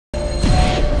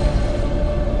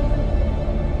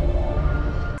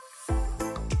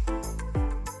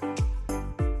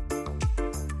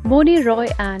Mouni Roy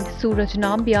and Suraj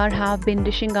Nambiar have been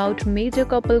dishing out major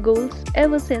couple goals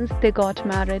ever since they got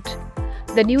married.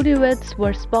 The newlyweds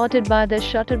were spotted by the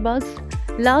shutterbugs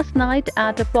last night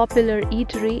at a popular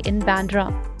eatery in Bandra.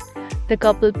 The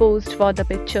couple posed for the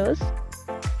pictures.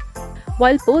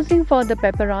 While posing for the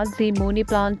paparazzi, Mouni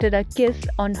planted a kiss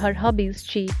on her hubby's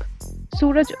cheek.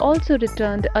 Suraj also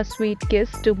returned a sweet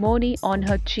kiss to Mouni on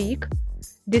her cheek.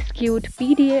 This cute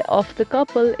PDA of the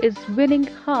couple is winning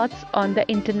hearts on the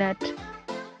internet.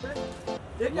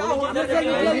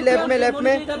 Moni ji left में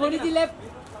मोनी जी left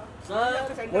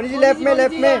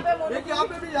में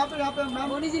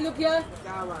मोनी जी look here.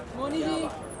 Moni ji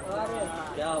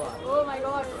oh my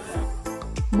god.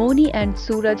 Mouni and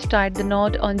Suraj tied the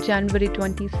knot on January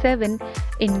 27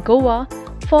 in Goa,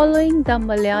 following the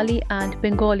Malayali and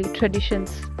Bengali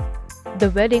traditions. The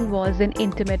wedding was an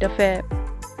intimate affair.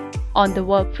 On the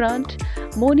work front,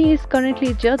 Mouni is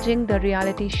currently judging the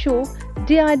reality show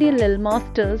DID Lil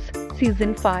Masters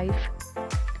Season 5.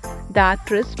 The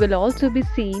actress will also be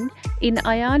seen in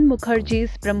Ayan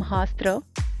Mukherjee's Brahmastra.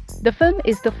 The film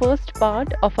is the first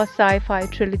part of a sci-fi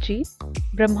trilogy.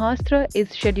 Brahmastra is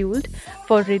scheduled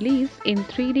for release in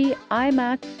 3D,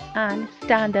 IMAX and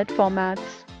standard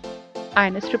formats.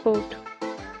 INS report.